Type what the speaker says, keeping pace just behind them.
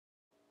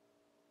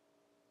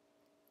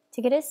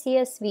To get a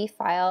CSV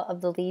file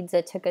of the leads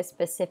that took a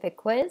specific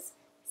quiz,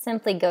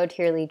 simply go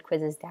to your lead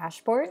quizzes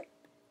dashboard.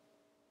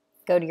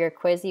 Go to your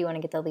quiz you want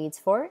to get the leads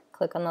for,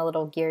 click on the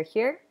little gear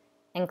here,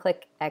 and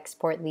click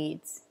Export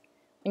Leads.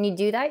 When you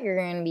do that, you're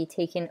going to be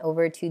taken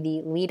over to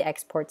the lead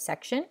export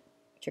section,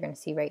 which you're going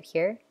to see right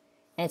here,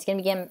 and it's going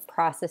to begin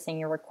processing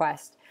your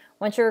request.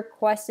 Once your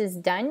request is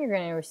done, you're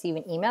going to receive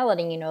an email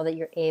letting you know that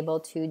you're able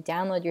to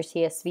download your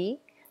CSV.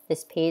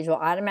 This page will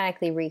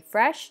automatically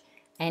refresh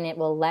and it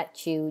will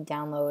let you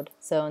download.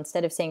 So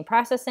instead of saying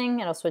processing,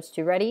 it'll switch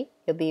to ready.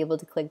 You'll be able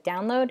to click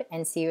download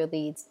and see your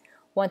leads.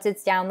 Once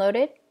it's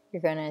downloaded,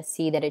 you're going to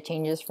see that it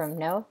changes from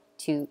no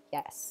to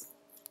yes.